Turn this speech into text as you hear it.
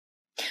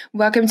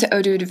Welcome to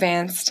Odoo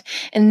Advanced.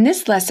 In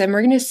this lesson,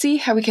 we're going to see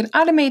how we can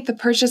automate the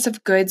purchase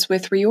of goods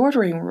with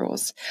reordering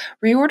rules.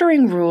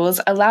 Reordering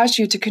rules allows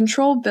you to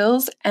control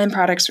bills and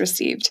products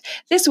received.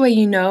 This way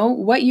you know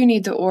what you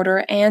need to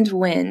order and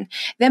when.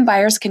 Then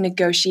buyers can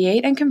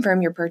negotiate and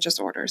confirm your purchase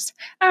orders.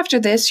 After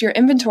this, your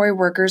inventory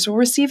workers will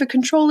receive a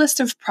control list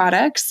of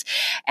products,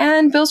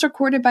 and bills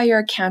recorded by your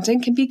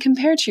accountant can be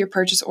compared to your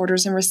purchase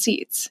orders and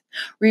receipts.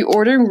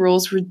 Reordering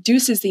rules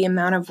reduces the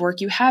amount of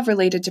work you have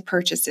related to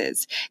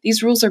purchases.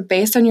 These rules are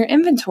based on your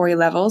inventory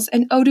levels,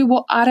 and Odoo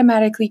will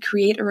automatically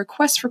create a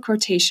request for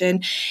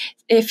quotation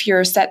if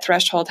your set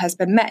threshold has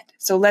been met.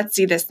 So let's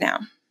see this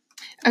now.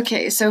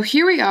 Okay, so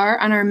here we are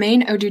on our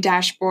main Odoo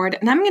dashboard,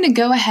 and I'm going to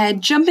go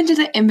ahead, jump into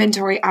the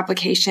inventory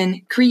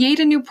application, create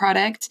a new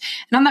product,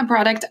 and on that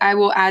product, I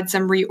will add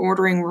some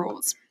reordering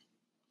rules.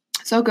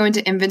 So I'll go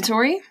into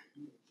Inventory,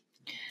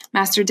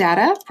 Master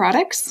Data,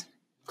 Products,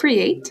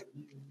 Create.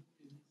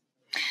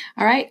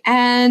 All right,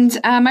 and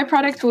my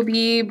product will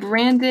be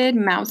branded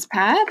mouse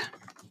pad.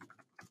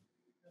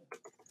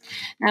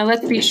 Now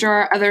let's be sure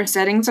our other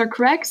settings are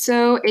correct.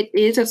 So it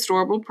is a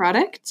storable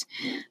product.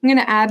 I'm going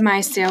to add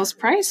my sales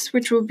price,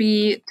 which will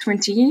be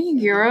 20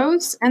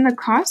 euros, and the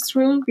cost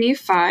will be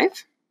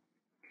 5.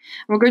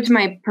 We'll go to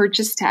my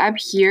purchase tab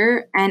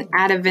here and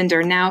add a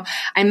vendor. Now,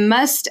 I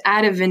must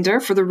add a vendor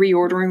for the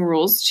reordering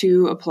rules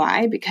to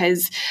apply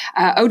because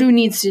Odoo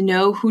needs to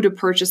know who to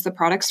purchase the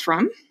products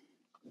from.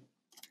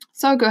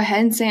 So I'll go ahead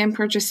and say I'm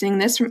purchasing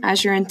this from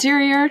Azure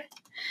Interior,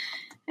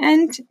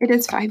 and it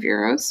is 5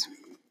 euros.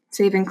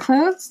 Save and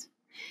close.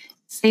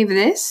 Save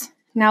this.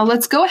 Now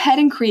let's go ahead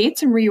and create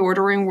some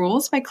reordering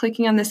rules by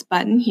clicking on this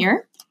button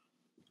here.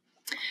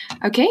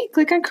 Okay,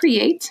 click on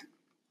Create.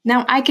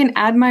 Now I can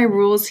add my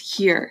rules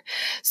here.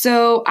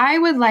 So I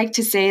would like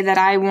to say that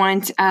I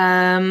want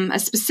a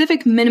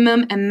specific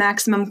minimum and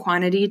maximum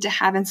quantity to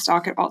have in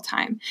stock at all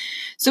time.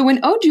 So when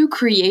Odoo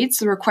creates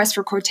the request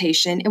for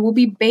quotation, it will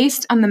be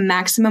based on the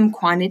maximum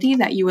quantity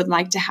that you would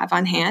like to have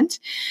on hand.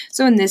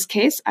 So in this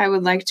case, I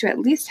would like to at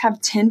least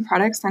have 10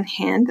 products on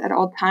hand at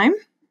all time.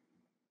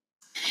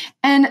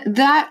 And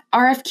that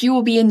RFQ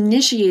will be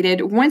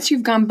initiated once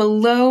you've gone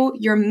below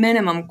your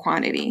minimum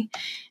quantity.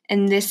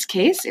 In this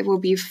case, it will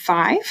be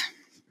 5.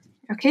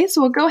 Okay,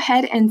 so we'll go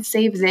ahead and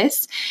save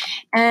this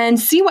and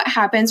see what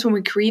happens when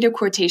we create a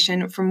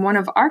quotation from one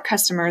of our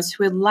customers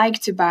who would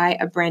like to buy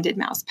a branded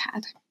mouse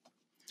pad.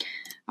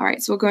 All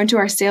right, so we'll go into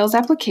our sales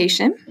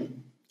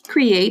application,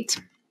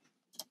 create.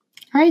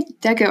 All right,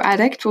 Deco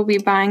Addict will be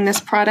buying this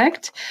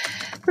product.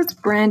 This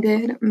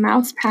branded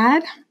mouse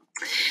pad.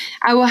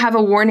 I will have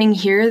a warning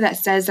here that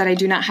says that I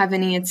do not have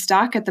any in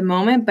stock at the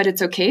moment, but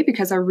it's okay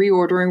because our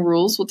reordering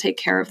rules will take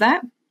care of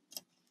that.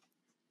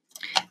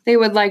 They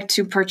would like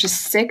to purchase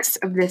 6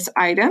 of this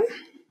item.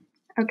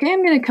 Okay,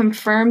 I'm going to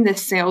confirm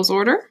this sales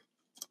order.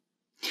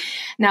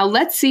 Now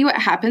let's see what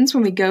happens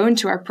when we go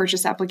into our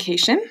purchase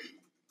application.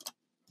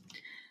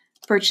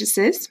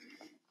 Purchases.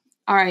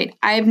 All right,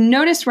 I've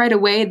noticed right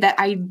away that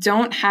I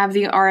don't have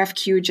the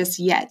RFQ just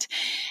yet.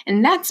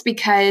 And that's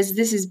because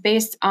this is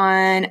based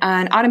on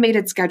an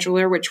automated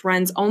scheduler which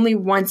runs only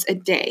once a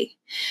day.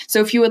 So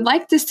if you would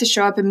like this to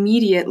show up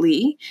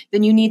immediately,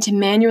 then you need to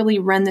manually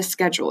run the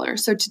scheduler.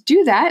 So to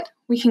do that,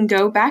 we can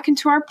go back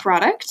into our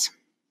product.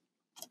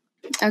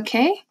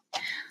 Okay,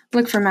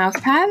 look for mouse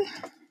pad.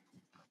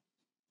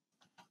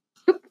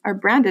 Our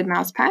branded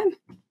mouse pad.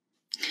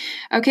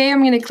 Okay,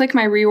 I'm going to click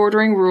my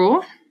reordering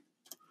rule.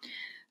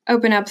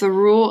 Open up the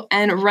rule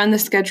and run the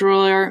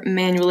scheduler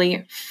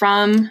manually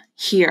from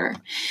here.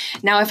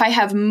 Now, if I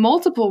have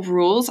multiple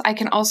rules, I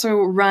can also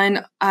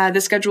run the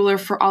scheduler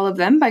for all of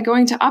them by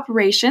going to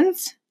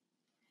Operations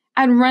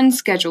and Run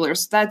Scheduler.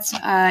 So that's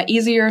an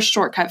easier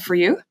shortcut for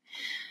you.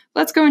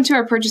 Let's go into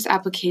our purchase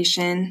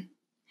application.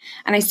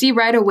 And I see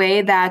right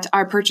away that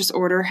our purchase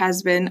order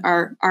has been,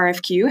 our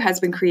RFQ has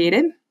been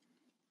created.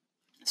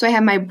 So I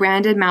have my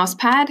branded mouse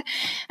pad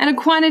and a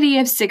quantity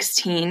of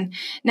 16.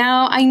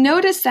 Now I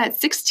notice that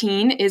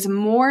 16 is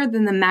more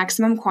than the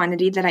maximum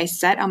quantity that I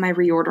set on my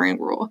reordering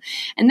rule.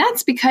 And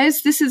that's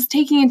because this is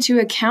taking into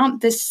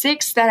account the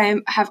 6 that I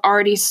have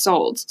already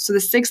sold. So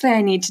the 6 that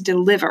I need to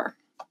deliver.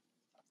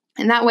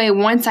 And that way,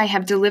 once I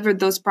have delivered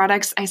those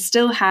products, I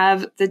still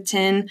have the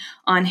 10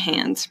 on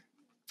hand.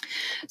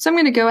 So I'm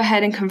going to go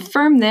ahead and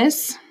confirm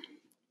this,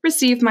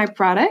 receive my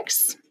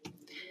products.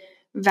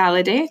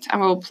 Validate. I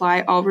will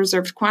apply all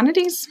reserved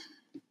quantities.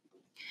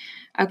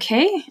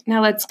 Okay,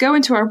 now let's go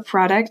into our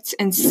product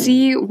and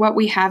see what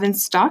we have in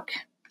stock.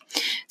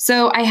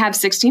 So I have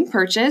 16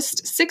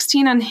 purchased,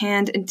 16 on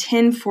hand, and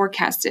 10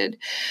 forecasted.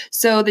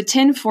 So the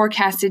 10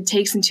 forecasted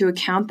takes into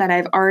account that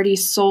I've already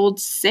sold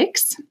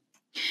 6.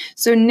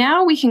 So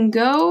now we can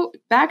go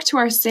back to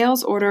our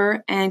sales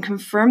order and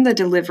confirm the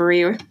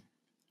delivery.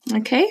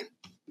 Okay.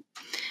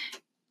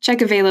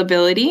 Check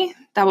availability.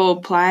 That will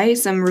apply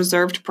some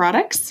reserved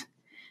products.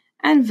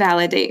 And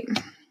validate.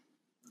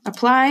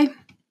 Apply.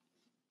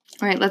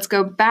 All right, let's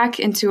go back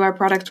into our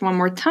product one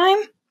more time.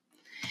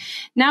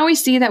 Now we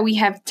see that we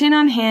have 10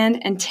 on hand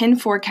and 10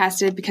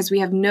 forecasted because we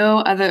have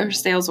no other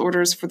sales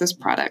orders for this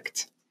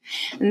product.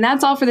 And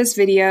that's all for this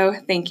video.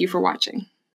 Thank you for watching.